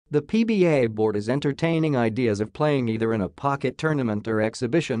The PBA Board is entertaining ideas of playing either in a pocket tournament or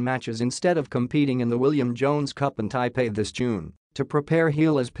exhibition matches instead of competing in the William Jones Cup in Taipei this June to prepare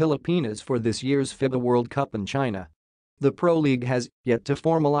Gilas Pilipinas for this year's FIBA World Cup in China. The Pro League has yet to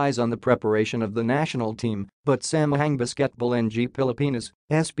formalize on the preparation of the national team, but Samahang Basketbol NG Pilipinas,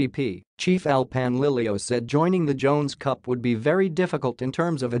 SBP, Chief Al Panlilio said joining the Jones Cup would be very difficult in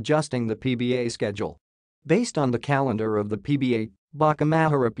terms of adjusting the PBA schedule. Based on the calendar of the PBA, baka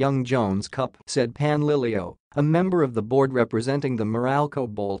mahirap Young Jones Cup, said Panlilio, a member of the board representing the Meralco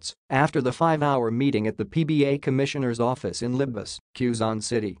Bolts, after the 5-hour meeting at the PBA Commissioner's office in Libis, Quezon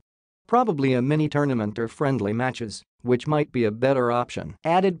City. Probably a mini-tournament or friendly matches, which might be a better option,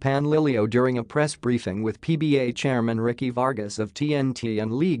 added Panlilio during a press briefing with PBA Chairman Ricky Vargas of TNT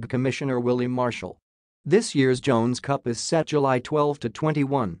and League Commissioner Willie Marcial. This year's Jones Cup is set July 12 to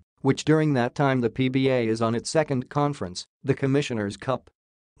 21, which during that time the PBA is on its second conference, the Commissioner's Cup.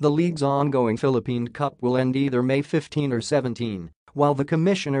 The league's ongoing Philippine Cup will end either May 15 or 17, while the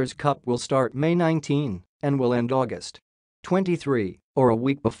Commissioner's Cup will start May 19 and will end August 23, or a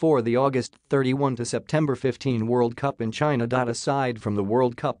week before the August 31 to September 15 World Cup in China. Aside from the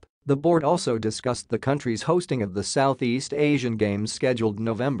World Cup, the board also discussed the country's hosting of the Southeast Asian Games scheduled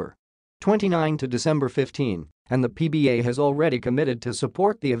November 29 to December 15, and the PBA has already committed to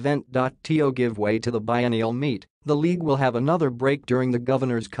support the event. To give way to the biennial meet, the league will have another break during the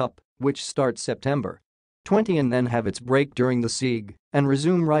Governor's Cup, which starts September 20 and then have its break during the SEAG and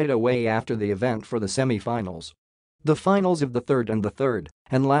resume right away after the event for the semi-finals. The finals of the third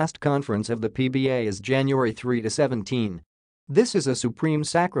and last conference of the PBA is January 3 to 17. This is a supreme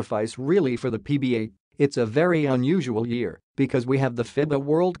sacrifice really for the PBA. It's a very unusual year because we have the FIBA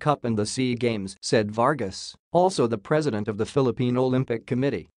World Cup and the SEA Games, said Vargas, also the president of the Philippine Olympic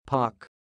Committee, POC.